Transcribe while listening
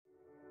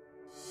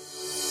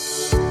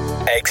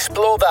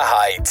Explore the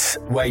heights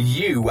where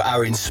you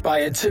are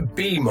inspired to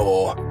be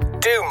more,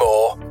 do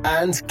more,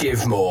 and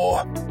give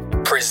more.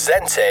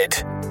 Presented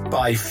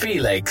by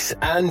Felix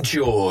and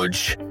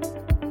George.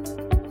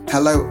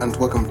 Hello and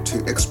welcome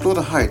to Explore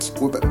the Heights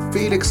with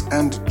Felix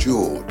and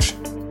George.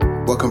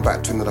 Welcome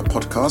back to another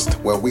podcast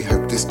where we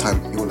hope this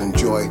time you will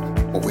enjoy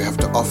what we have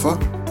to offer.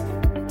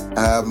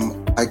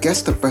 I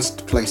guess the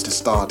best place to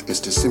start is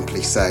to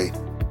simply say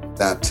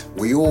that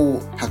we all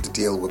have to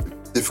deal with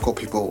difficult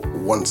people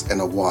once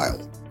in a while.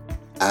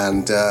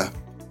 And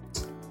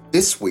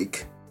this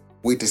week,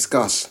 we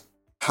discuss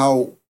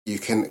how you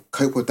can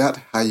cope with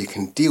that, how you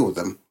can deal with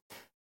them.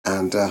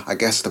 And I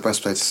guess the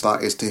best place to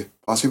start is to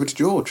pass over to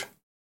George.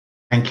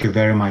 Thank you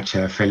very much,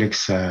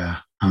 Felix.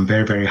 I'm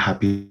very, very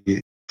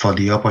happy for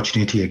the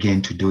opportunity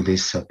again to do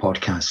this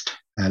podcast.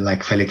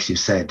 Like Felix, you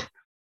said,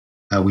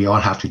 we all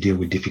have to deal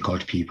with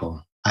difficult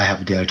people. I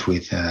have dealt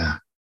with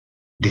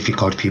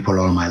difficult people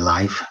all my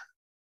life.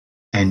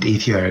 And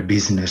if you're a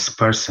business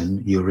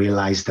person, you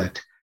realize that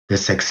the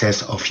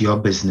success of your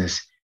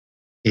business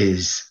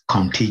is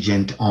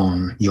contingent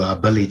on your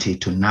ability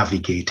to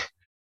navigate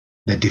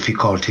the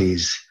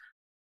difficulties,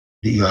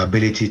 your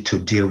ability to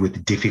deal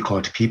with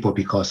difficult people,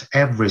 because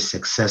every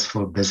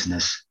successful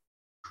business,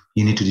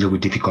 you need to deal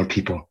with difficult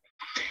people.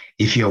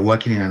 If you're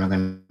working in an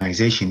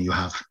organization, you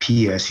have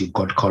peers, you've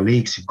got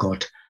colleagues, you've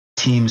got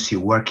teams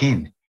you work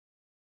in.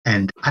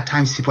 And at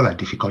times people are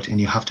difficult and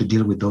you have to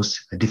deal with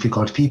those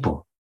difficult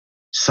people.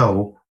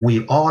 So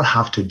we all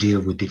have to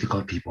deal with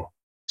difficult people.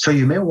 So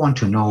you may want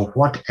to know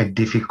what a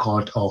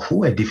difficult or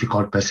who a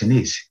difficult person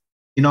is.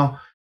 You know,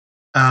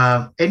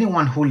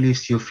 anyone who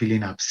leaves you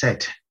feeling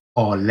upset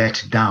or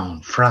let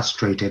down,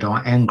 frustrated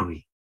or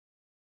angry,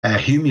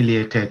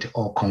 humiliated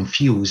or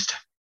confused,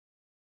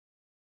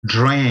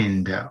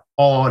 drained,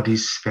 or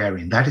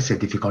despairing, that is a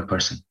difficult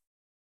person.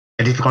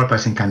 A difficult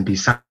person can be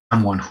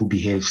someone who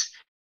behaves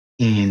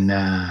in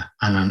an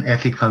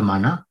unethical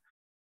manner,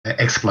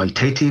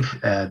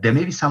 exploitative. There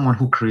may be someone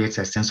who creates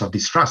a sense of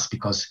distrust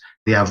because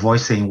they are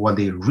voicing what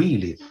they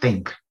really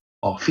think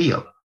or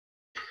feel.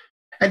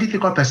 A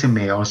difficult person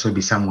may also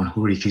be someone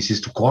who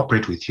refuses to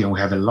cooperate with you, and we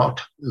have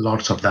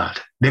lots of that.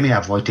 They may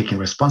avoid taking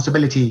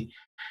responsibility,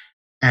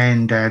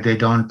 and they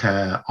don't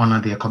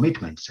honor their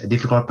commitments. A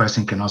difficult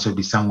person can also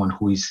be someone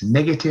who is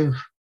negative,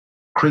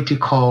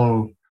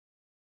 critical.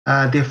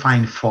 They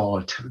find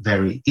fault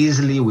very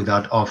easily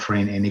without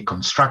offering any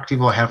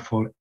constructive or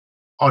helpful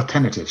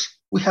alternatives.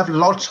 We have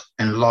lots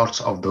and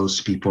lots of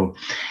those people.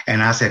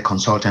 And as a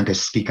consultant, a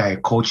speaker, a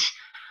coach,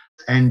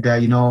 and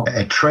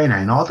a trainer,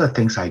 and all the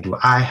things I do,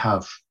 I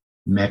have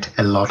met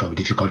a lot of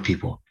difficult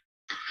people.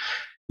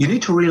 You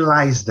need to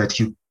realize that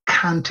you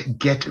can't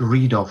get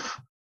rid of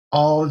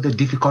all the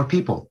difficult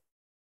people.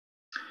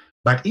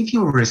 But if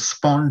you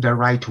respond the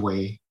right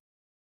way,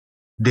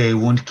 they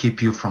won't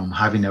keep you from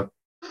having a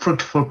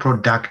fruitful,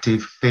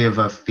 productive,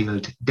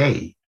 favor-filled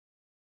day.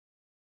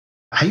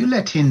 Are you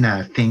letting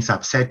things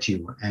upset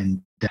you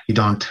and you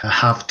don't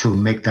have to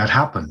make that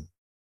happen?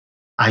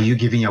 Are you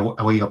giving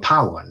away your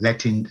power,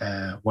 letting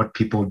what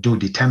people do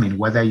determine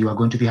whether you are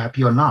going to be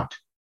happy or not?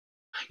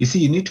 You see,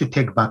 you need to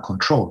take back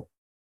control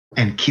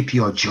and keep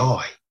your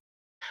joy.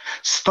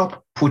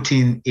 Stop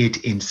putting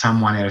it in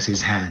someone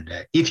else's hand.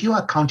 If you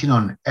are counting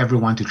on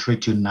everyone to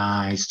treat you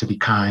nice, to be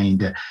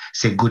kind,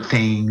 say good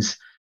things,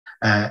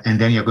 and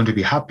then you're going to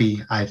be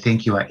happy, I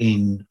think you are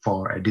in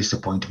for a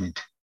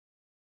disappointment.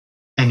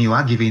 And you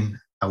are giving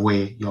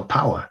away your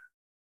power.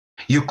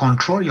 You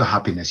control your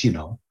happiness,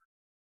 You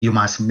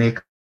must make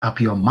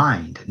up your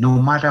mind, no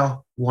matter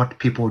what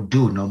people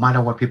do, no matter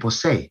what people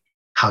say,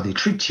 how they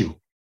treat you.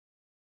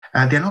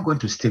 They're not going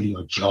to steal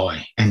your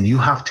joy, and you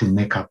have to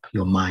make up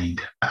your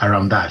mind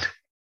around that.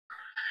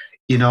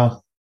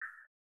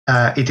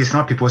 It is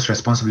not people's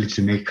responsibility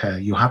to make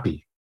you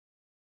happy,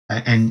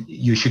 and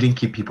you shouldn't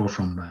keep people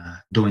from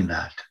doing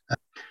that.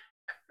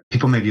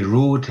 People may be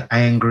rude,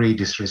 angry,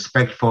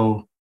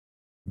 disrespectful,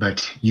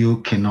 but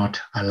you cannot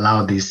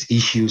allow these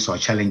issues or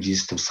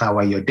challenges to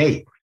sour your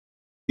day.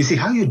 You see,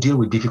 how you deal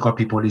with difficult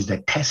people is the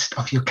test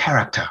of your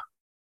character.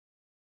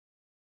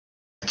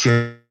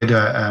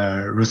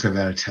 Theodore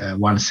Roosevelt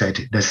once said,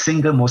 the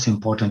single most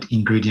important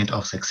ingredient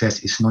of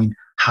success is knowing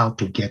how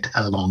to get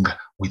along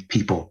with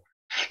people.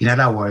 In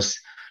other words,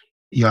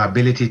 your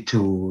ability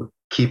to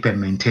keep and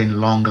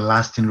maintain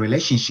long-lasting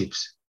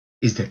relationships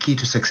is the key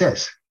to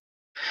success.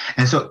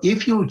 And so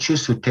if you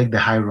choose to take the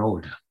high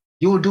road,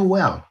 you will do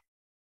well.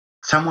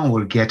 Someone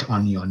will get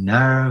on your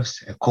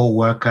nerves, a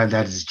co-worker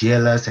that is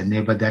jealous, a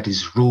neighbor that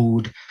is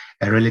rude,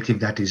 a relative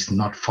that is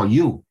not for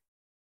you.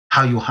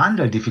 How you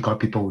handle difficult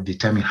people will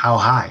determine how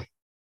high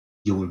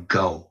you will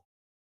go.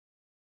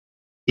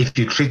 If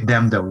you treat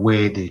them the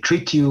way they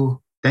treat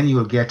you, then you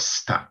will get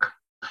stuck.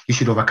 You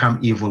should overcome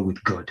evil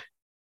with good.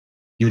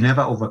 You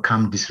never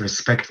overcome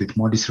disrespect with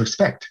more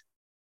disrespect.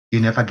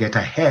 You never get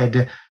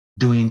ahead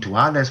doing to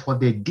others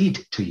what they did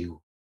to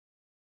you.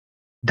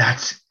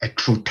 That's a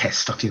true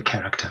test of your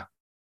character.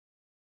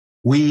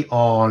 We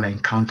all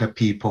encounter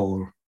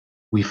people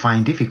we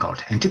find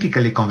difficult. And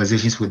typically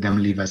conversations with them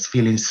leave us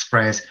feeling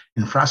stressed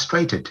and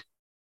frustrated.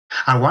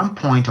 At one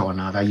point or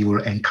another, you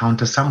will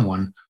encounter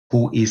someone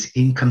who is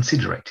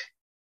inconsiderate,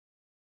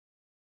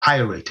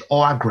 irate,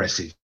 or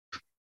aggressive,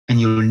 and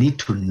you'll need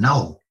to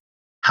know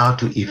how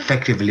to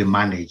effectively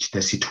manage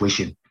the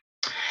situation.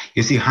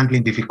 You see,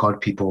 handling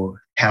difficult people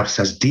helps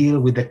us deal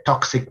with the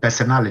toxic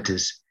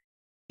personalities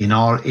in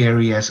all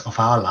areas of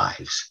our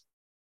lives,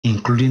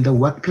 including the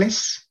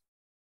workplace,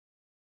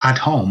 at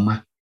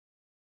home,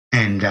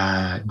 and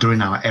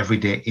during our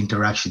everyday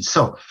interactions.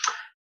 So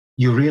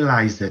you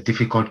realize that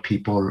difficult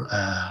people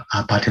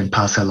are part and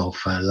parcel of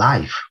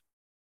life.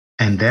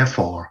 And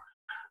therefore,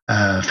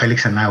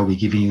 Felix and I will be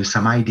giving you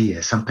some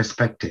ideas, some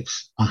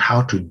perspectives on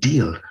how to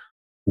deal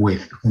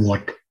with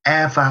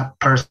whatever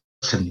person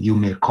you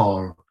may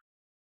call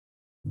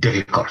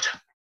difficult.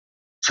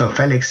 So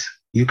Felix,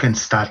 you can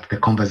start the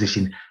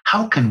conversation.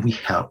 How can we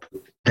help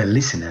the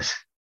listeners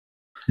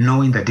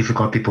knowing that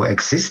difficult people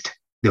exist?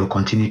 They will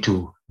continue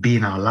to be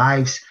in our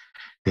lives.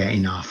 They're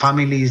in our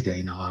families. They're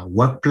in our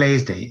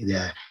workplace.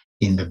 They're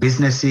in the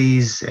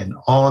businesses and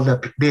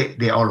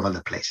they're all over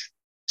the place.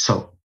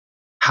 So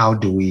how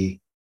do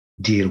we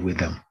deal with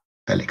them,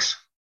 Felix?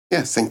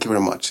 Yes, thank you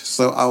very much.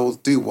 So I'll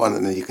do one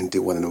and then you can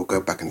do one and we'll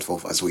go back and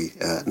forth as we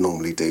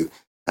normally do.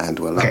 And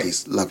we're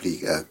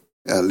lovely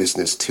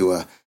listeners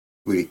to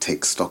really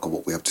take stock of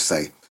what we have to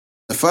say.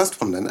 The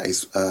first one then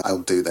is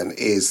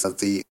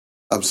the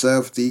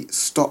observe the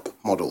stop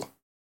model.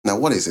 Now,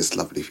 what is this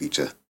lovely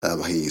feature? I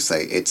hear you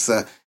say it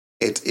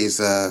is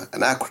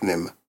an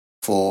acronym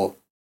for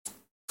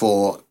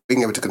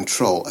being able to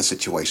control a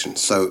situation.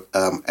 So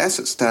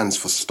S stands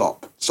for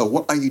stop. So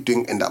what are you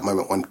doing in that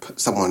moment when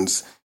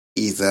someone's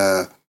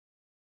either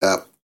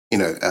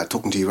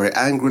talking to you very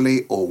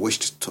angrily or wish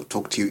to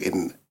talk to you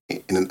in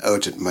an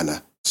urgent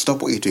manner?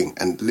 Stop what you're doing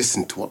and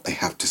listen to what they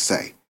have to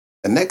say.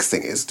 The next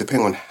thing is,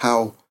 depending on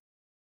how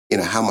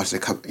much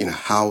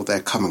how they're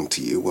coming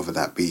to you, whether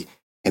that be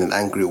in an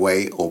angry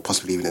way or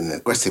possibly even in an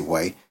aggressive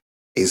way,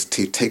 is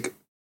to take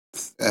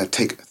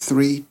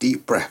 3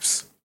 deep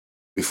breaths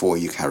before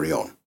you carry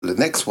on. The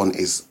next one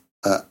is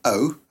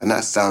O, and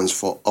that stands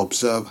for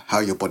observe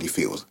how your body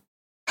feels.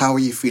 How are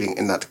you feeling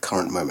in that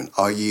current moment?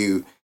 Are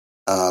you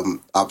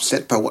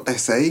upset by what they're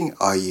saying?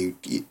 Are you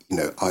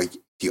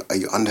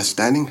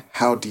understanding?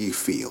 How do you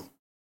feel?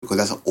 Because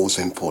that's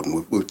also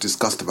important. We've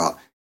discussed about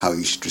how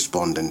you should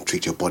respond and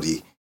treat your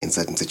body in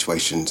certain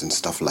situations and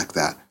stuff like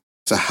that.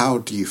 So how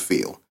do you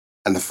feel?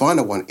 And the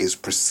final one is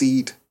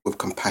proceed with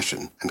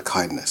compassion and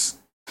kindness.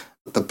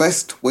 The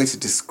best way to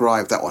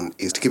describe that one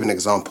is to give an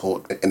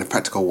example in a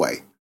practical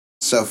way.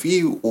 So if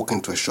you walk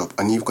into a shop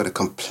and you've got a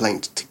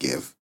complaint to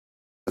give,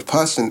 the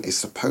person is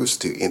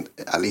supposed to,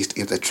 at least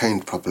if they're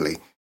trained properly,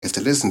 is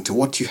to listen to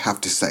what you have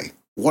to say.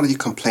 What are you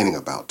complaining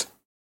about?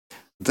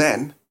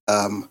 Then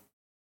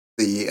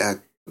the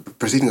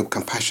proceeding of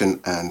compassion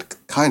and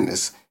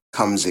kindness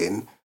comes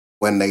in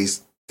when they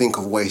think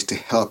of ways to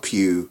help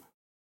you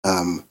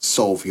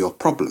solve your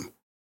problem.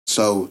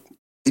 So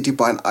did you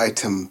buy an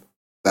item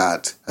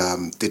that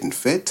didn't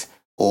fit?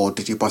 Or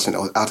did you buy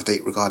something that was out of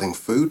date regarding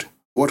food?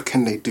 What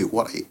can they do?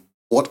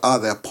 What are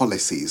their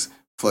policies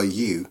for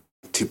you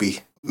to be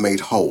made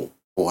whole,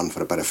 for one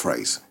for a better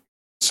phrase?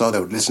 So they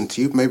would listen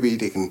to you. Maybe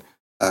they can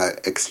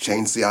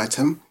exchange the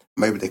item.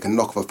 Maybe they can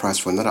knock off a price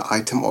for another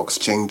item or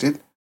exchange it.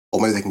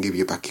 Or maybe they can give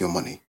you back your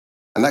money.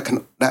 And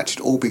that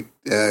should all be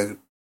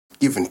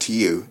given to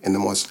you in the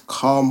most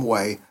calm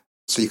way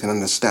so you can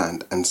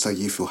understand and so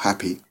you feel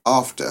happy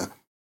after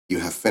you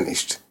have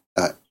finished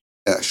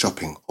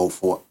shopping or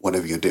for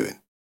whatever you're doing.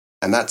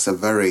 And that's a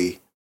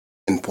very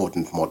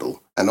important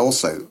model. And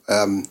also,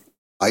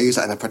 I use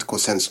that in a practical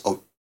sense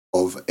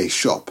of a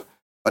shop.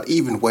 But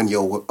even when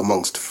you're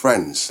amongst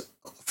friends,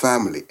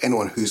 family,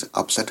 anyone who's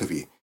upset with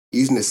you,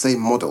 using the same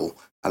model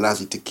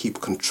allows you to keep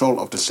control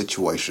of the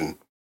situation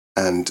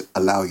and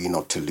allow you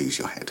not to lose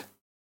your head.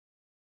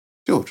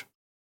 George.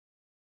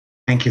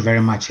 Thank you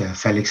very much,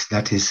 Felix.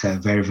 That is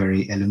very,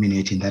 very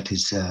illuminating. That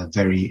is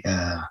very,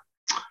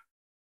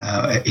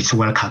 it's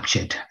well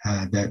captured,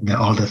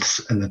 all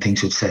the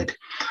things you've said.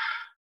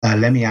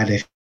 Let me add a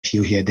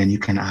few here, then you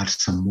can add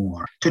some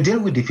more. To deal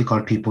with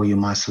difficult people, you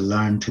must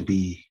learn to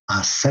be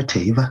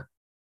assertive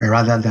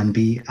rather than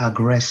be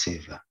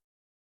aggressive.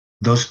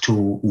 Those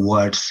two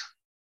words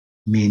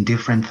mean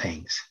different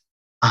things.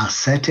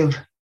 Assertive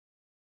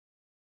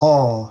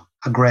or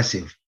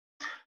aggressive.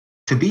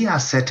 To be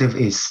assertive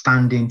is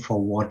standing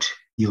for what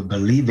you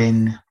believe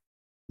in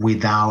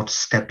without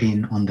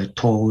stepping on the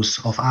toes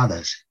of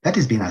others. That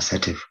is being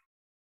assertive.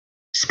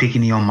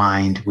 Speaking your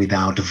mind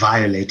without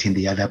violating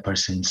the other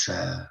person's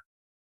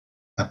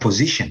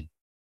position.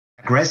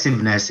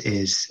 Aggressiveness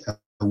is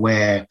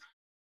where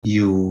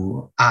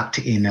you act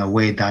in a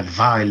way that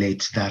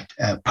violates that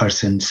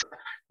person's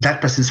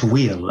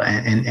will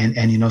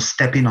and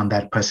stepping on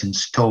that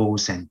person's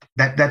toes, and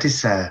that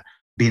is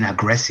being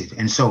aggressive.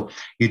 And so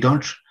you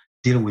don't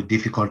deal with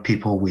difficult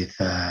people with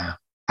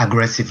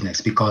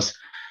aggressiveness, because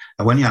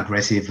When you're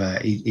aggressive,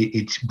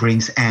 it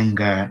brings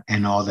anger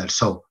and all that.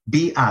 So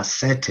be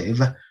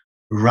assertive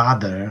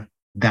rather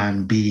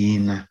than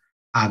being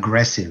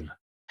aggressive.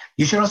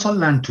 You should also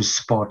learn to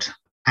spot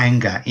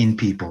anger in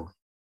people.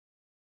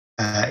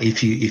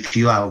 If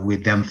you are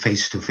with them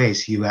face to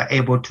face, you are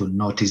able to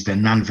notice the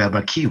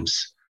nonverbal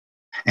cues.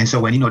 And so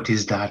when you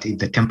notice that if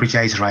the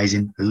temperature is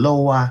rising,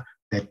 lower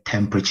the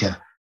temperature,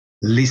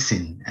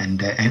 listen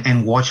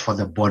and watch for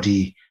the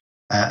body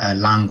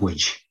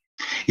language.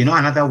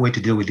 Another way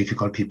to deal with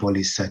difficult people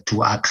is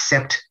to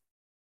accept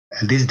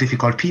these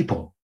difficult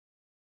people.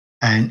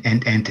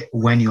 And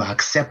when you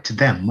accept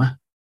them,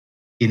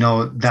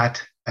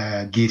 that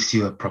gives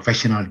you a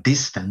professional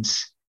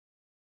distance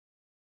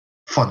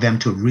for them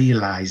to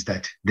realize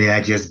that they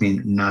are just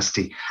being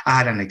nasty. I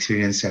had an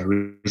experience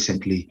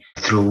recently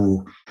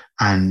through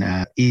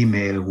an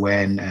email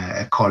when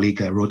a colleague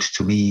wrote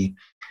to me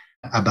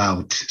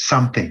about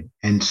something.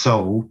 And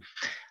so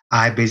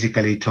I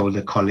basically told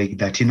the colleague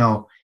that,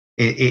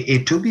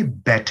 it would be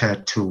better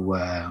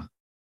to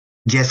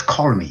just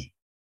call me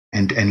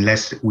and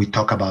we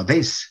talk about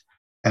this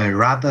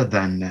rather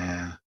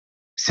than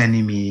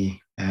sending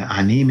me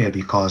an email,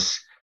 because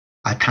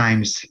at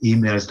times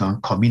emails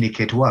don't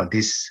communicate well.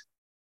 This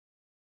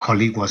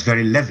colleague was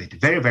very livid,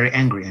 very, very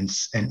angry,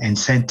 and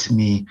sent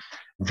me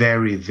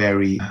very,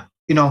 very,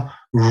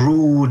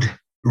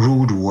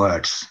 rude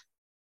words.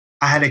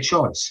 I had a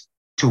choice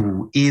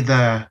to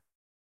either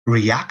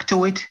react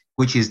to it,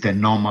 which is the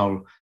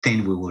normal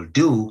thing we will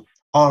do,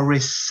 or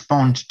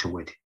respond to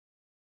it.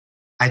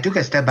 I took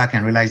a step back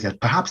and realized that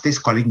perhaps this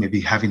colleague may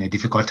be having a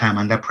difficult time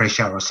under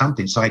pressure or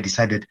something. So I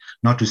decided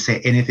not to say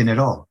anything at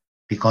all,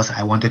 because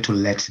I wanted to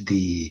let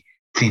the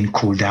thing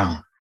cool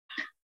down.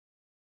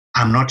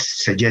 I'm not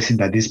suggesting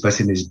that this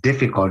person is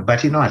difficult,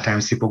 but at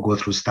times people go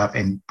through stuff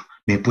and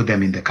may put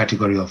them in the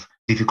category of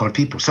difficult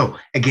people. So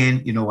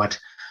again,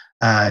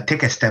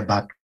 take a step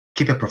back,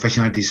 keep a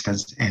professional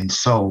distance, and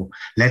so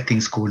let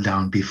things cool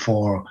down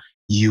before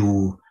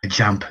you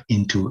jump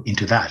into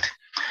that.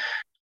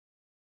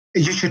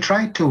 You should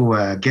try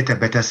to get a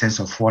better sense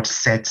of what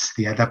sets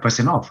the other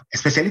person off,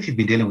 especially if you've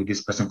been dealing with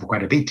this person for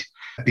quite a bit,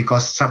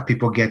 because some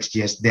people get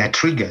just their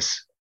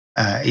triggers.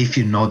 If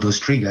you know those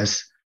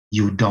triggers,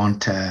 you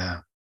don't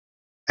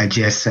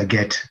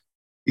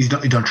you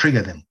don't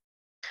trigger them.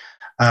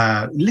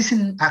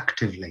 Listen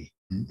actively.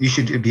 You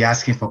should be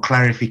asking for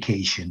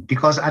clarification,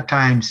 because at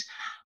times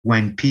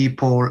when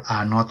people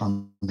are not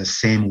on the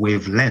same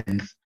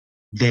wavelength,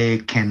 they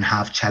can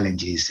have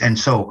challenges. And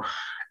so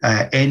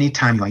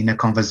anytime you're in a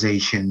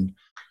conversation,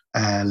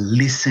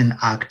 listen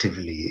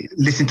actively.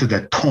 Listen to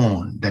the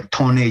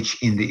tonnage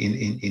in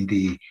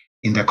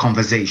the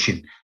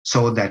conversation,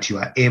 so that you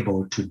are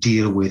able to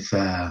deal with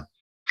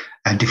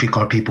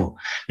difficult people.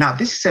 Now,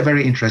 this is a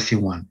very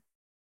interesting one.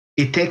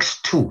 It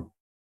takes two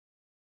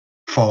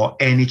for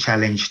any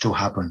challenge to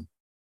happen.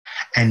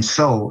 And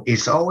so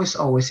it's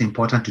always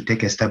important to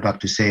take a step back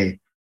to say,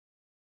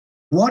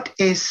 what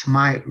is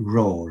my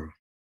role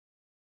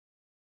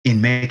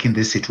in making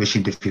this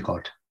situation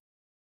difficult?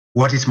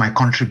 What is my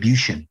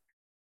contribution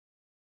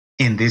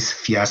in this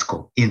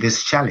fiasco, in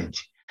this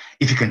challenge?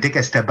 If you can take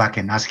a step back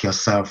and ask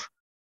yourself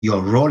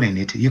your role in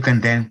it, you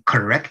can then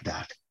correct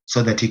that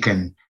so that you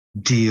can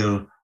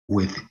deal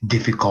with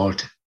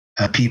difficult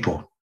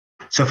people.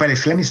 So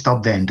Felix, let me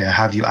stop there and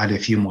have you add a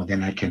few more,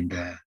 then I can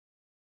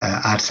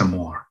add some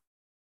more.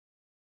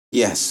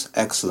 Yes,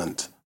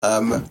 excellent.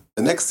 The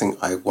next thing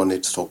I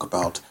wanted to talk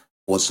about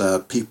was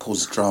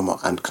people's drama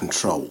and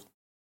control.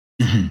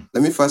 Mm-hmm.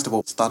 Let me first of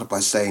all start by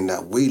saying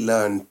that we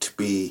learn to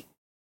be,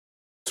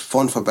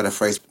 for a better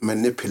phrase,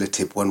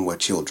 manipulative when we're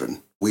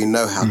children. We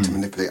know how to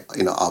manipulate,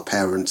 our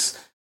parents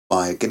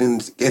by getting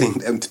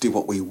them to do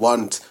what we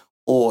want,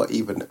 or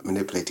even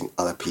manipulating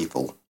other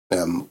people,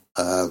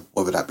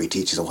 whether that be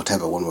teachers or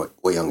whatever, when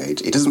we're young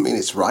age. It doesn't mean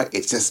it's right.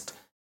 It's just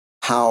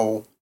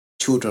how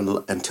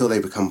children, until they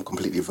become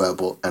completely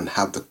verbal and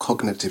have the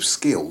cognitive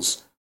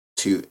skills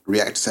to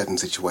react to certain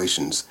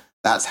situations,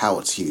 that's how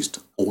it's used.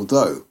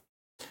 Although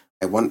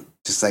I want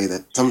to say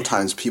that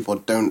sometimes people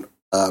don't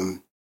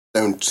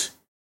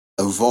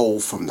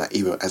evolve from that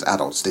even as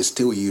adults. They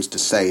still use the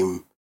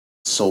same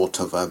sort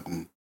of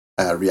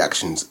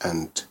reactions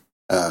and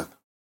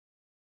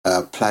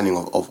planning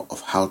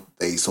of how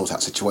they sort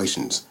out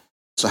situations.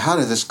 So how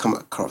does this come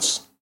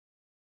across?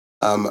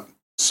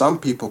 Some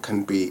people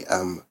can be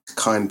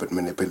kind but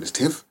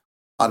manipulative.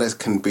 Others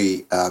can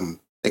be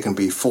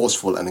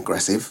forceful and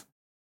aggressive.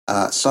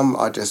 Some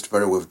are just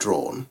very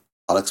withdrawn.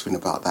 I'll explain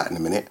about that in a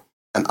minute.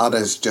 And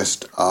others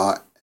just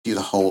do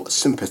the whole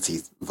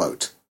sympathy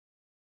vote.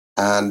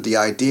 And the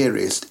idea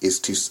is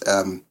to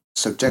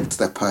subject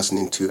that person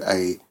into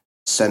a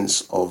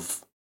sense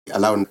of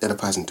allowing the other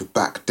person to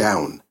back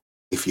down,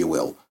 if you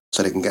will,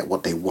 so they can get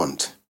what they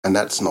want. And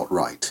that's not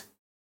right.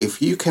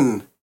 If you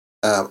can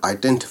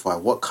identify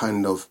what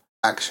kind of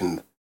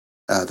action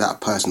that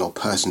person or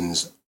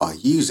persons are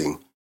using,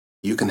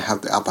 you can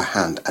have the upper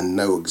hand and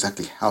know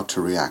exactly how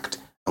to react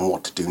and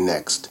what to do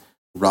next,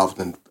 rather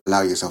than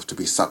allow yourself to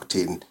be sucked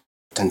in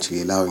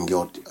potentially allowing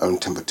your own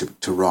temper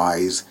to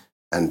rise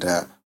and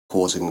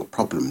causing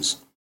problems.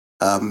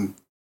 An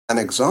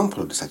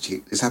example of this actually,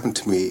 this happened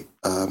to me.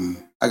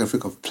 I can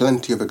think of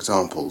plenty of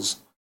examples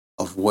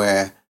of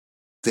where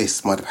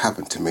this might have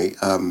happened to me.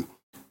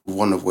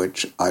 One of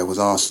which I was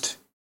asked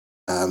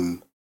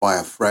by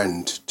a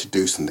friend to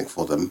do something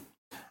for them,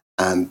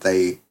 and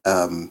they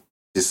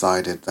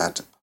decided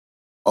that,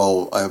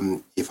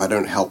 if I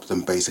don't help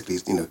them, basically,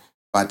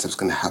 bad stuff's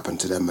going to happen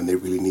to them, and they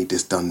really need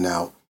this done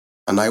now.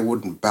 And I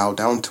wouldn't bow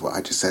down to it.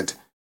 I just said,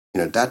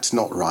 that's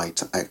not right.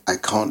 I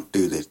can't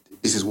do this.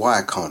 This is why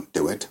I can't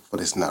do it, for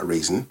this and that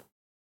reason.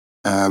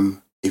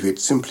 If you'd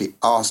simply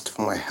asked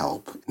for my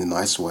help in a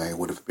nice way, I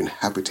would have been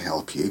happy to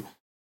help you.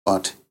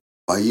 But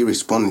by you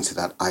responding to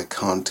that, I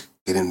can't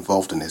get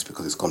involved in this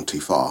because it's gone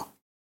too far.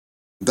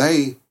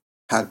 They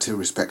had to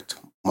respect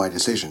my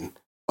decision,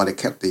 but it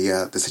kept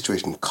the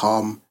situation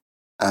calm,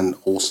 and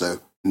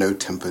also no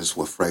tempers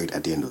were frayed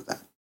at the end of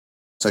that.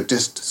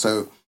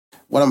 So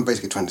what I'm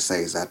basically trying to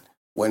say is that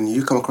when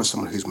you come across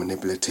someone who's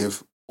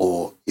manipulative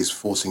or is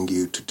forcing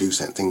you to do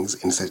certain things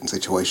in a certain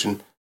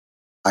situation,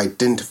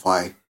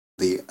 identify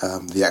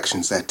the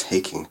actions they're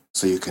taking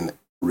so you can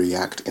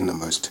react in the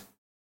most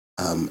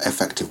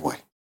effective way.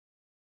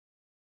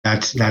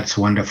 That's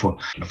wonderful.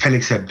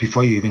 Felix,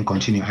 before you even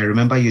continue, I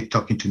remember you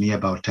talking to me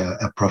about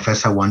a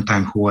professor one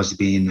time who was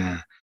being,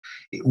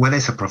 whether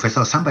it's a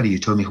professor or somebody you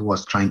told me who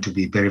was trying to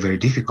be very, very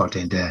difficult,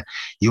 and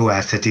you were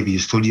assertive, you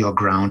stood your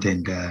ground,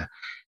 and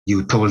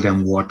you told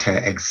them what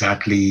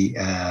exactly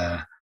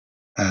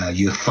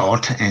you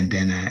thought, and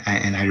then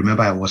and I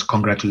remember I was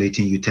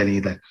congratulating you, telling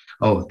you that,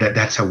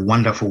 that's a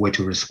wonderful way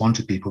to respond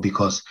to people,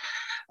 because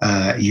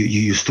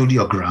you stood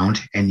your ground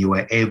and you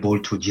were able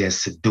to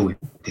just do it.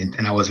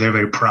 And I was very,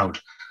 very proud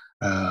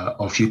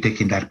of you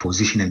taking that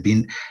position and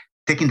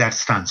taking that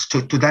stance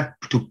to put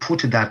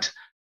that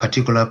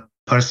particular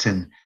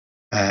person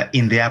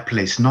in their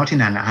place, not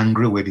in an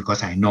angry way,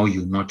 because I know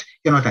you're not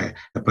a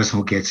person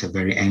who gets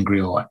very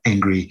angry or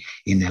angry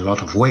in a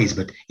lot of ways,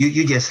 but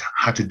you just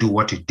had to do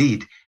what you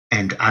did.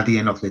 And at the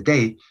end of the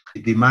day,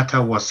 the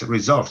matter was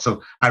resolved.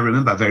 So I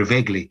remember very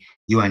vaguely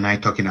you and I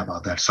talking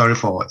about that. Sorry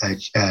for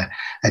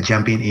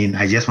jumping in.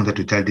 I just wanted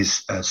to tell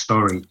this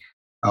story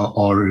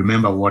or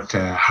remember what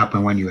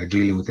happened when you were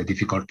dealing with a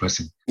difficult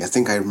person. Yeah, I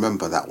think I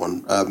remember that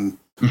one.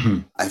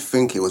 I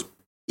think it was,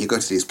 you go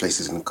to these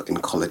places in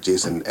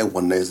colleges and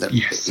everyone knows that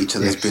each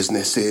other's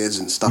businesses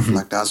and stuff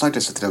like that. So I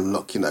just said to them,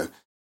 look,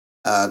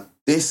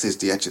 this is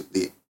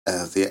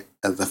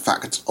the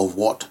fact of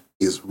what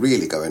is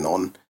really going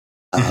on.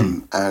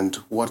 And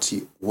what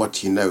you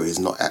know is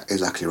not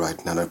exactly right,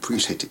 and I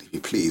appreciate it if you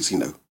please,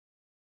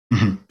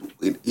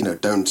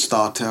 don't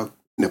start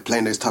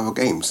playing those type of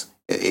games.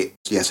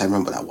 Yes, I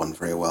remember that one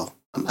very well,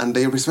 and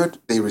they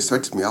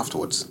respected me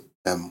afterwards.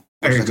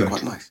 Very good.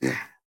 Quite nice, yeah.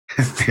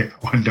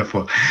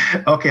 Wonderful.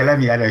 Okay, let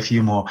me add a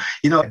few more.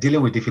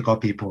 Dealing with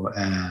difficult people,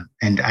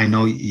 and I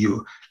know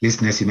you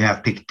listeners, you may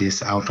have picked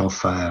this out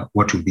of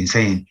what we've been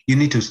saying. You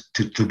need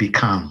to be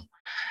calm,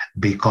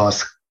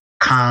 because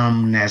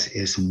calmness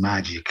is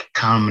magic.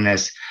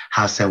 Calmness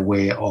has a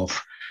way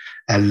of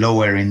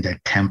lowering the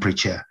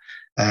temperature.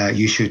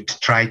 You should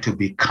try to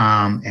be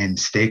calm and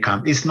stay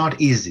calm. It's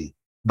not easy,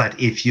 but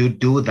if you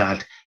do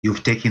that,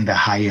 you've taken the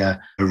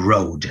higher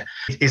road.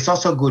 It's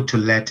also good to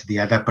let the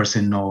other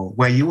person know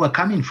where you are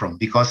coming from,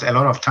 because a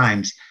lot of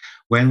times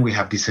when we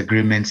have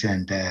disagreements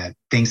and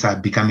things are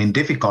becoming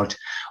difficult,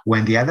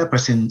 when the other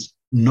person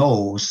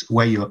knows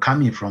where you're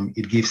coming from,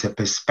 it gives a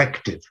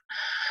perspective.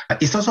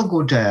 It's also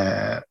good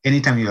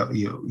anytime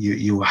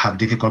you have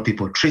difficult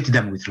people, treat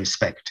them with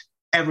respect.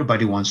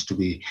 Everybody wants to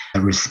be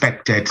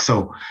respected,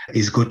 so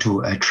it's good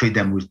to treat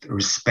them with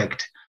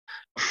respect.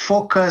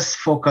 Focus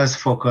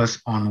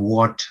on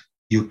what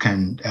you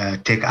can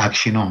take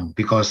action on,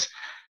 because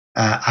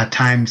at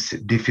times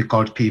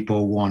difficult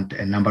people want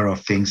a number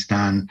of things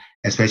done,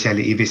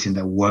 especially if it's in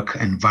the work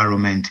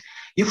environment.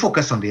 You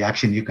focus on the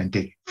action you can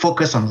take,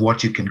 focus on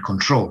what you can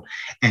control.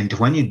 And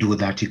when you do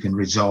that, you can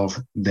resolve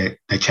the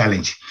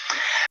challenge.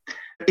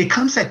 It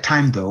comes a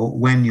time, though,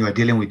 when you are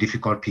dealing with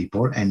difficult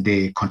people and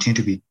they continue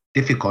to be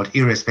difficult,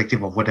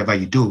 irrespective of whatever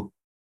you do.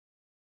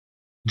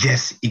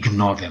 Just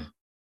ignore them.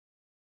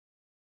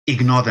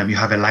 Ignore them. You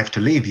have a life to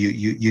live.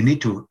 You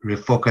need to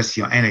refocus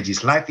your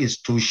energies. Life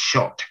is too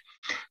short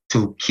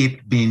to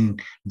keep being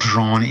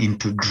drawn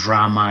into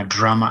drama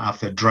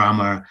after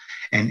drama,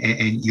 and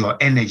your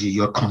energy,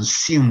 you're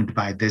consumed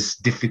by these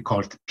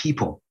difficult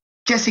people.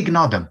 Just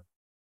ignore them.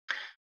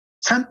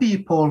 Some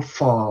people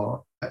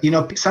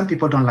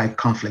don't like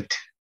conflict.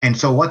 And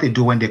so what they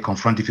do when they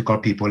confront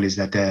difficult people is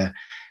that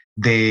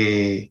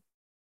they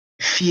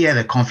fear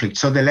the conflict.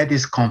 So they let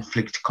this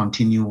conflict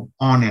continue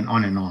on and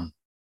on and on.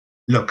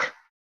 Look,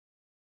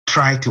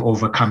 try to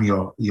overcome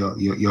your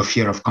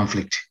fear of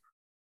conflict.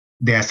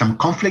 There are some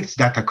conflicts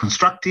that are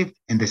constructive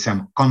and there's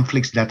some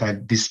conflicts that are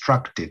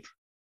destructive.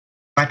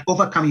 But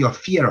overcome your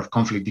fear of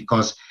conflict,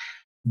 because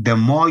the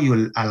more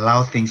you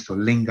allow things to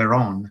linger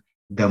on,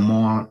 the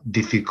more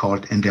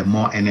difficult and the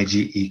more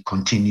energy it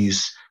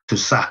continues to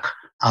suck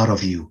out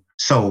of you.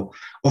 So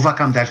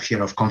overcome that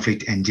fear of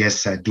conflict and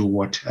just do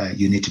what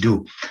you need to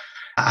do.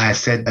 I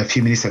said a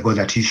few minutes ago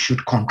that you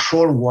should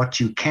control what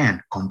you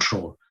can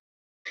control.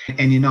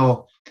 And,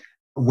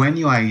 when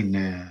you are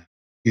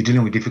you're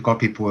dealing with difficult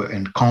people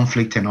and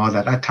conflict and all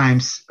that, at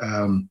times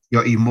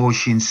your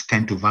emotions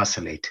tend to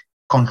vacillate.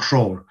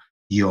 Control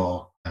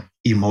your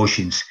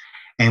emotions.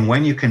 And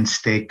when you can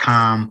stay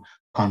calm,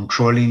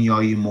 controlling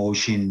your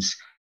emotions,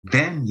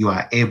 then you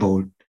are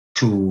able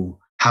to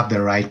have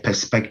the right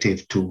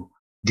perspective to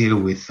deal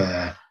with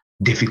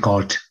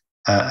difficult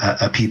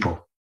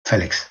people.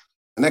 Felix.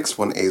 The next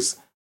one is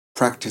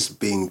practice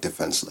being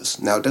defenseless.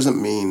 Now, it doesn't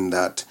mean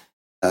that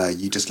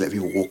you just let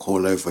people walk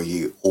all over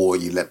you or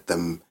you let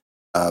them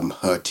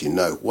hurt you.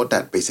 No, what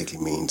that basically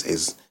means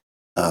is,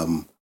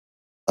 on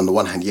the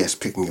one hand, yes,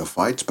 picking your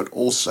fights, but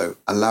also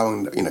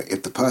allowing,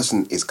 if the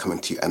person is coming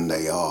to you and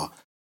they are,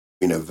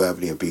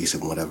 verbally abusive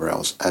and whatever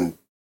else, and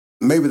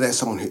maybe there's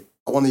someone who,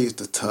 I want to use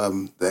the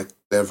term,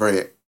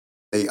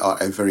 they are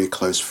a very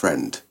close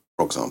friend,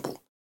 for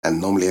example, and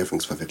normally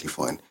everything's perfectly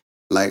fine.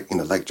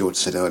 Like George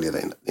said earlier,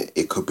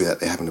 it could be that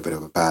they're having a bit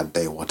of a bad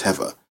day or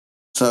whatever.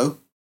 So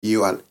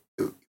you are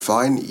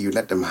fine, you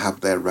let them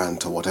have their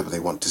rant or whatever they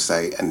want to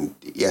say, and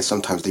yeah,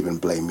 sometimes they even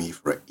blame me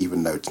for it,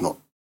 even though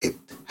it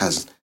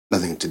has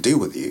nothing to do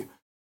with you.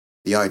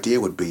 The idea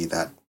would be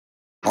that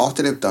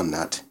after they've done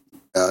that,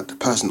 the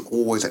person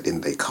always at the end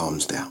of the day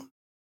calms down.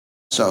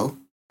 So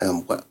at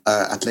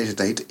a later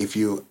date, if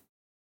you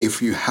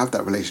have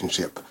that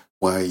relationship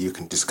where you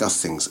can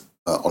discuss things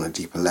on a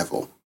deeper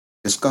level,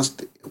 discuss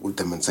it with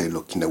them and say,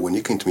 look, when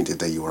you came to me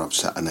today, you were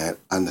upset, and I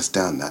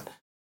understand that,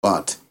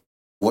 but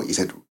what you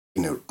said,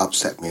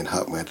 upset me and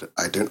hurt me.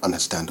 I don't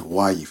understand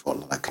why you felt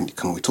like that.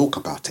 Can we talk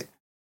about it?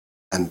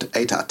 And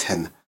 8 out of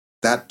 10,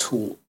 that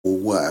tool will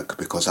work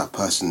because that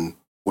person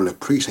will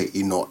appreciate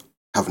you not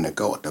having a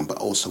go at them, but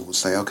also will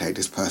say, okay,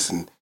 this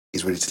person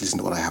is ready to listen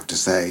to what I have to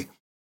say.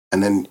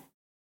 And then,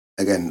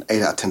 again,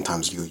 8 out of 10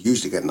 times, you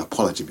usually get an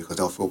apology because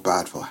they'll feel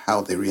bad for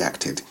how they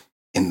reacted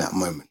in that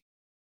moment.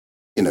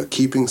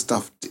 Keeping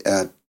stuff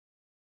at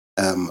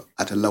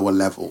a lower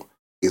level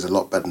is a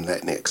lot better than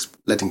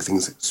letting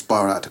things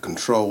spiral out of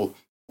control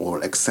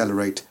or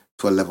accelerate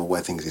to a level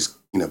where things just,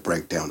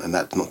 break down. And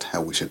that's not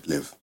how we should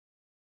live.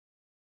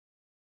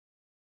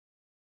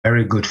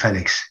 Very good,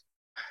 Felix.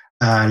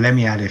 Let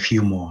me add a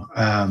few more.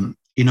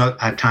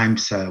 At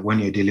times when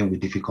you're dealing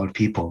with difficult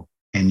people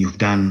and you've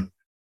done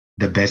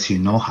the best you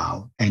know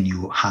how, and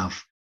you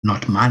have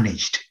not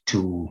managed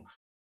to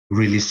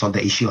really sort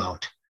the issue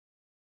out,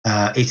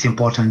 it's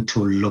important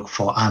to look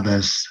for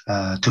others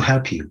to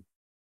help you.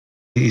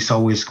 It's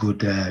always good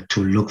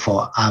to look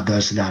for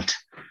others that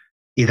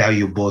either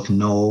you both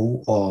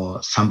know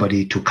or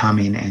somebody to come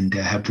in and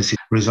help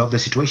resolve the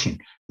situation.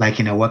 Like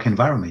in a work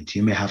environment,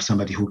 you may have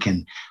somebody who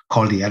can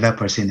call the other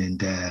person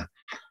and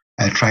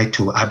try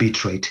to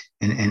arbitrate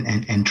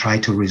and try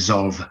to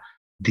resolve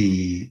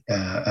the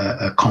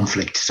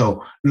conflict.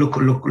 So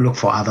look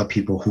for other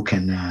people who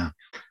can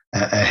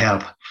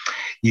help.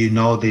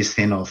 This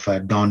thing of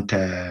don't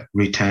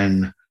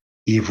return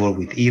evil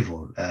with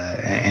evil.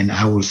 And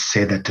I will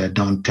say that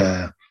don't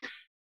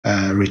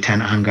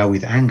return anger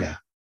with anger.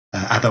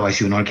 Otherwise,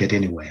 you'll not get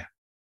anywhere.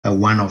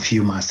 One of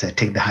you must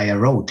take the higher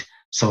road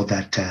so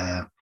that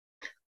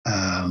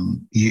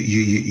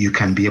you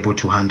can be able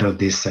to handle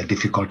this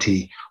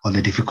difficulty or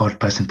the difficult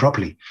person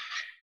properly.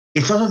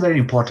 It's also very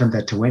important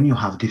that when you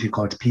have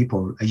difficult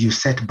people, you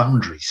set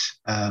boundaries.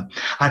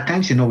 At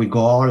times, we go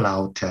all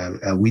out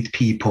with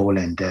people,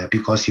 and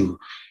because you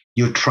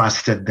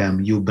trusted them,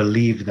 you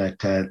believe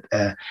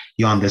that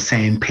you're on the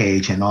same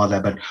page and all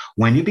that. But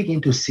when you begin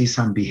to see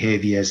some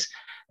behaviors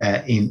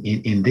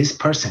in this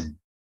person,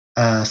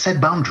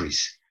 set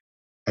boundaries.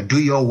 Do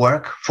your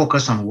work.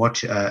 Focus on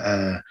what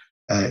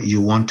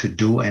you want to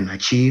do and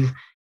achieve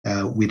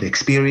with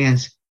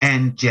experience,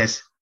 and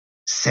just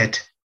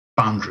set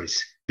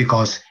boundaries,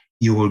 because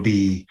you will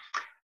be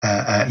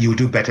you'll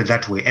do better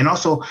that way. And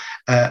also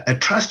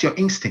trust your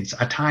instincts.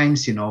 At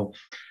times,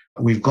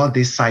 we've got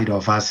this side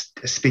of us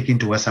speaking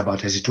to us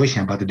about a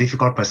situation, about a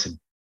difficult person.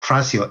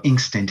 Trust your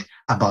instinct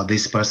about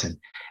this person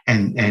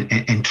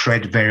and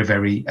tread very,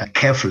 very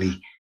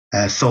carefully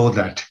so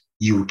that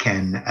you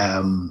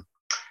can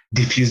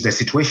diffuse the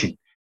situation.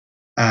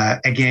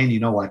 Again, you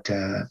know what?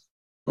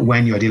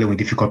 When you're dealing with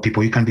difficult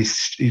people, you can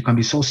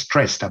be so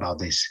stressed about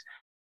this.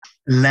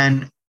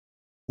 Learn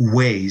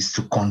ways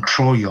to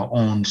control your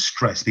own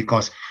stress,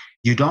 because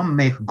you don't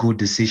make good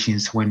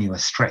decisions when you are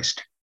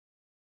stressed.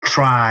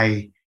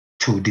 Try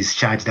to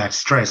discharge that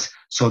stress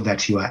so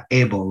that you are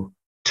able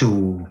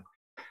to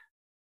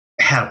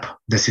help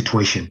the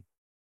situation.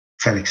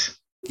 Felix.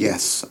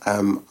 Yes,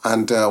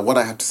 and what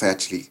I have to say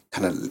actually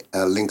kind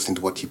of links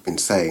into what you've been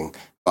saying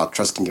about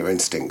trusting your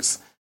instincts.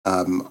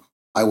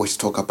 I wish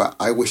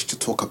to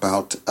talk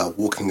about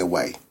walking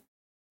away.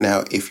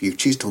 Now, if you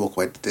choose to walk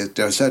away,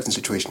 there are certain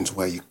situations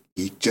where you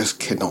just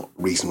cannot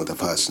reason with a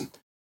person.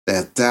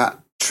 They're that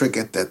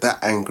triggered, they're that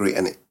angry,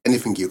 and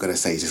anything you're going to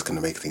say is just going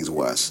to make things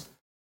worse.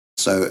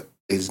 So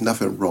there's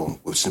nothing wrong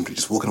with simply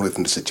just walking away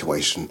from the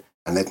situation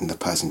and letting the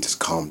person just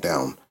calm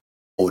down,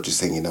 or just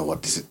saying, you know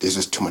what, there's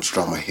just too much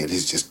drama here. This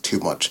is just too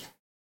much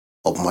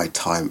of my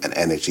time and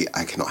energy.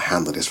 I cannot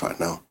handle this right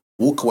now.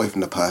 Walk away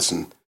from the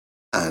person,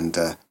 and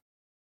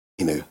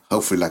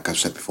hopefully, like I've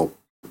said before,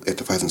 if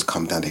the person's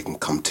come down, they can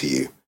come to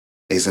you.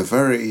 There's a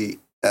very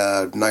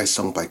nice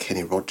song by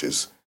Kenny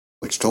Rogers,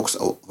 which talks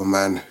of a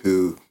man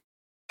who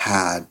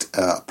had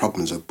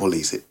problems with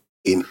bullies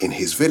in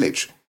his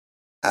village.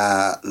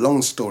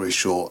 Long story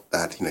short,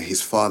 that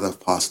his father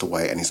passed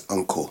away and his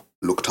uncle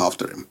looked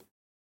after him,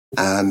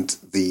 and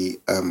the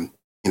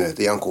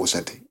uncle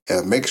said,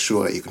 make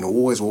sure that you can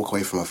always walk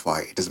away from a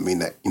fight. It doesn't mean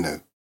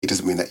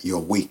that you're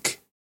weak.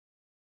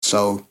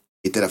 So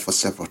he did it for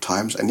several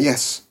times, and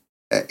yes,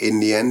 in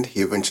the end,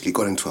 he eventually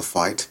got into a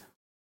fight,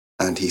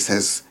 and he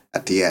says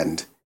at the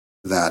end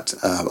that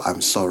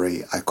I'm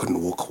sorry, I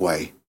couldn't walk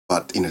away,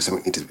 but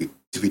something needed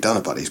to be done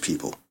about these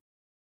people.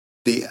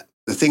 The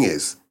thing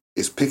is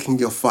picking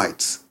your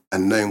fights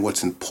and knowing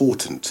what's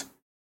important,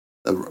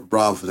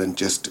 rather than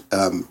just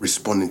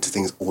responding to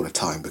things all the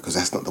time, because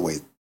that's not the way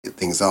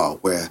things are.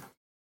 We're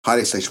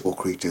highly sociable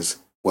creatures.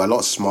 We're a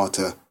lot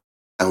smarter,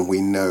 and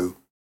we know,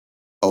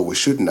 or we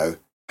should know,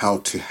 how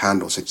to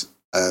handle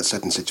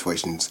certain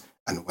situations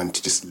and when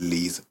to just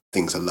leave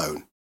things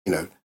alone.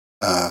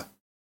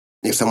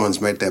 If someone's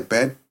made their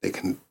bed, they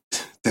can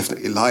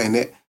definitely lie in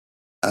it,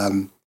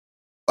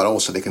 but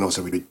also they can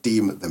also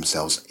redeem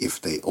themselves if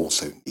they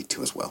also need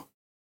to as well.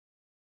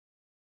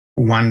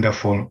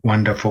 Wonderful,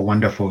 wonderful,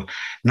 wonderful.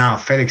 Now,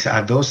 Felix,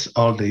 are those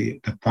all the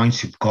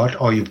points you've got,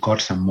 or you've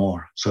got some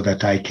more, so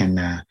that I can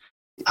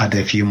add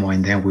a few more,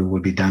 and then we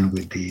will be done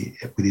with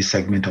this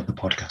segment of the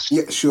podcast?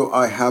 Yeah, sure.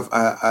 I have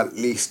at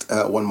least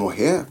one more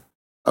here.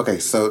 Okay,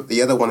 so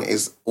the other one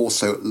is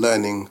also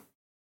learning.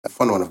 A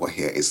fun one I've got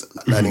here is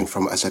learning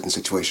from a certain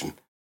situation.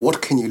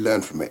 What can you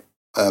learn from it?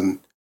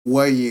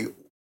 Were you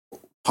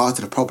part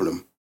of the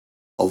problem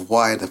of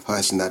why the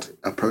person that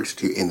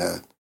approached you in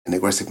an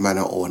aggressive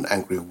manner or an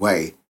angry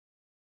way?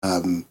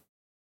 Did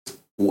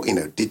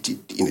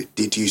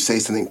you say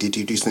something? Did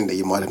you do something that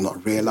you might have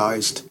not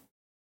realized?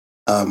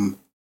 And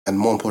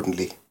more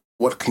importantly,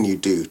 what can you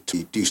do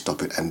to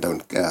stop it and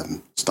don't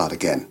start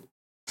again?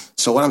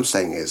 So what I'm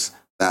saying is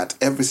that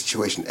every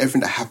situation, everything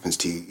that happens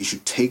to you, you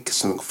should take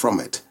something from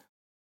it.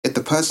 If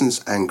the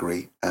person's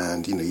angry,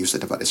 and you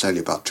said about this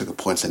earlier about trigger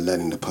points and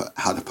learning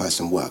how the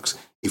person works.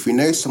 If you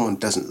know someone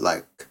doesn't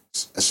like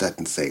a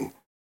certain thing,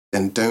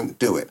 then don't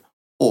do it.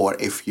 Or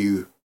if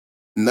you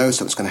know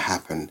something's going to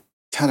happen,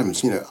 tell them.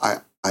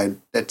 I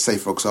let's say,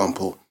 for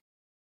example,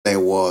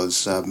 there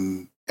was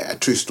a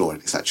true story.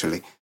 It's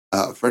actually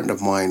a friend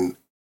of mine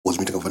was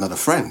meeting with another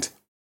friend,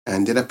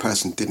 and the other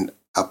person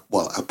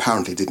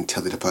apparently didn't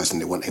tell the other person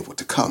they weren't able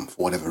to come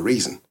for whatever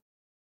reason.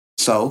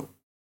 So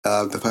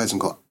the person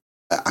got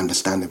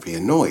understandably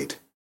annoyed.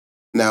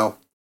 Now,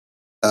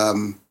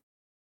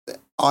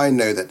 I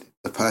know that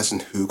the person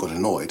who got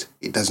annoyed,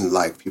 it doesn't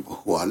like people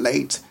who are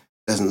late,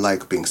 doesn't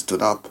like being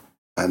stood up,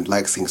 and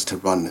likes things to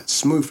run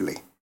smoothly.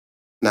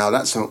 Now,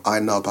 that's something I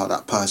know about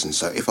that person.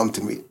 So if I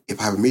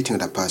have a meeting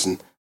with that person,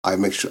 I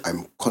make sure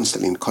I'm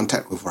constantly in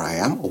contact with where I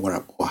am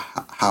or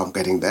how I'm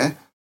getting there.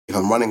 If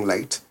I'm running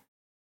late,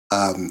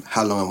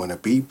 how long I'm going to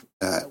be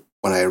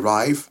when I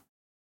arrive,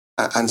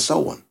 and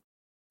so on.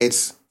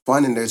 It's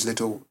finding those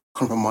little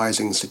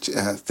compromising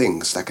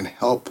things that can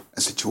help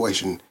a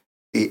situation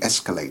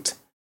de-escalate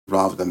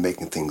rather than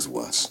making things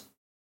worse.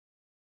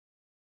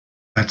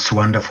 That's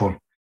wonderful.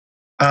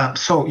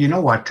 So you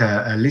know what,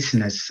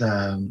 listeners,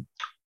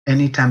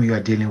 anytime you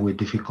are dealing with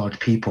difficult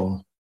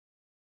people,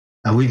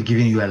 we've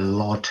given you a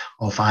lot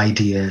of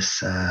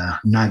ideas,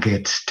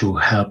 nuggets to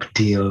help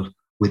deal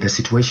with the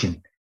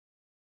situation.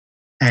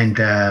 And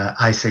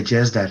I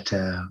suggest that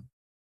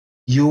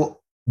you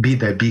be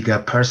the bigger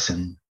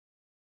person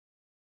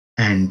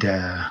and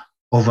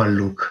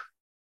overlook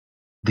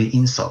the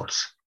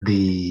insults,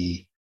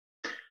 the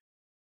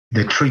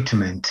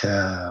treatment.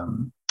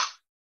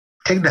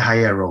 Take the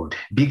higher road,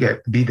 be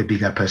the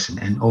bigger person,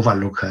 and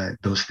overlook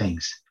those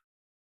things.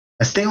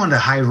 Stay on the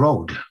high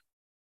road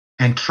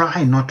and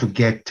try not to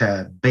get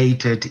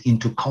baited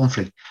into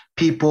conflict.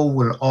 People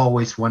will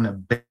always want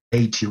to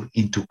bait you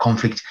into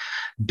conflict.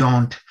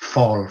 Don't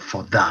fall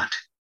for that.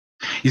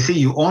 You see,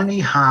 you only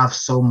have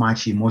so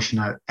much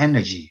emotional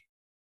energy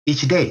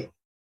each day.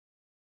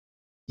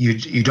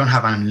 You don't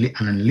have an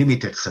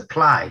unlimited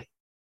supply.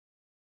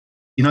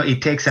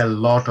 It takes a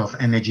lot of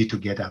energy to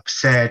get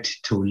upset,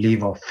 to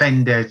live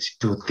offended,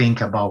 to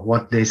think about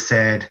what they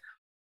said,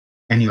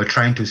 and you're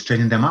trying to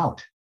straighten them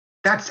out.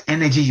 That's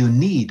energy you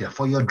need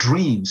for your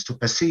dreams, to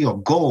pursue your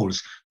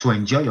goals, to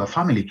enjoy your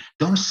family.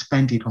 Don't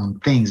spend it on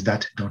things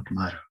that don't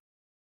matter,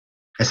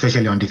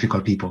 especially on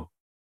difficult people.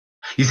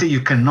 You see, you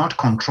cannot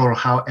control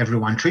how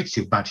everyone treats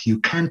you, but you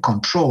can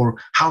control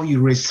how you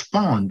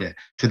respond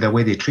to the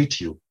way they treat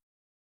you.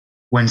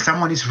 When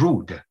someone is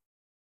rude,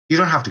 you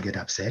don't have to get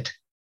upset.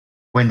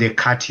 When they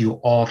cut you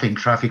off in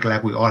traffic,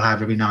 like we all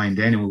have every now and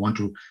then, and we want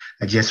to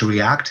just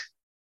react,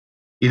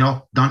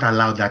 don't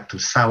allow that to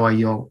sour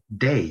your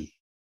day.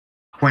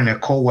 When a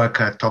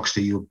coworker talks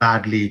to you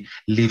badly,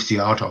 leaves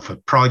you out of a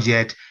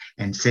project,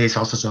 and says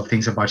all sorts of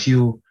things about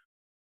you,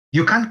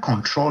 you can't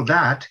control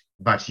that,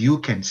 but you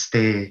can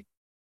stay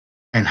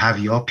and have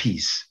your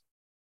peace.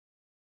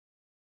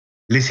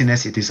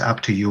 Listeners, it is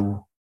up to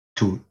you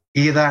to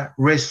either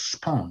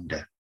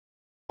respond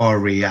or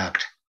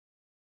react.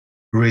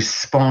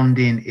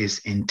 Responding is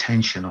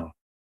intentional.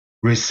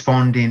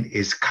 Responding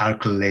is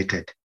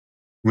calculated.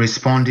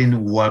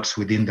 Responding works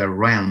within the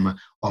realm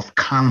of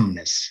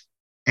calmness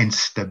and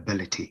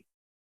stability.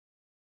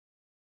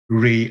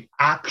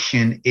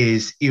 Reaction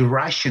is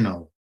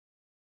irrational.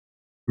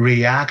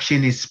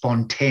 Reaction is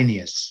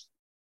spontaneous.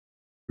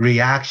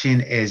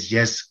 Reaction is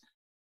just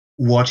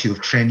what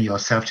you've trained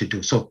yourself to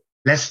do. So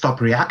let's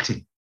stop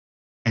reacting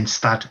and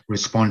start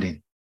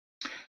responding.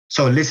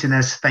 So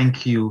listeners,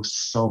 thank you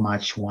so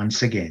much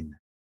once again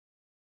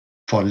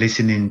for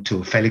listening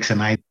to Felix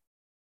and I.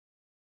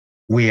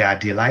 We are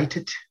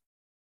delighted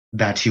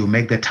that you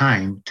make the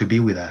time to be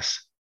with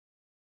us.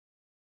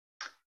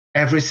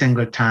 Every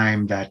single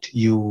time that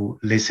you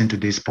listen to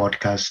this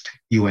podcast,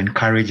 you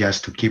encourage us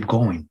to keep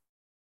going,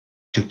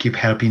 to keep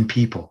helping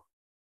people.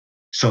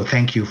 So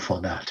thank you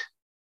for that.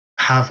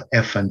 Have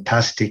a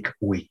fantastic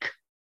week.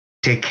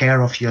 Take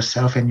care of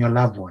yourself and your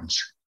loved ones.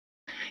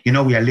 You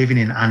know, we are living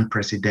in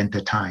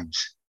unprecedented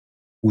times.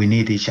 We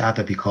need each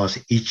other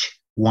because each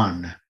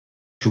one,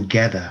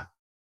 together,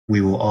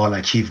 we will all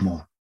achieve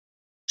more.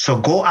 So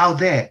go out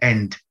there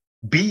and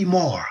be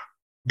more,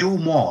 do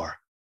more,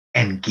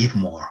 and give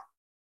more.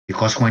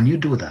 Because when you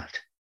do that,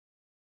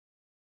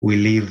 we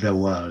leave the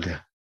world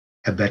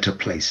a better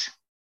place.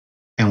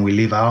 And we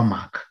leave our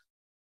mark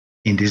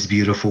in this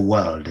beautiful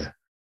world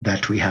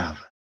that we have.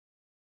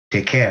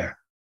 Take care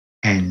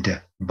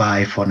and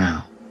bye for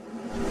now.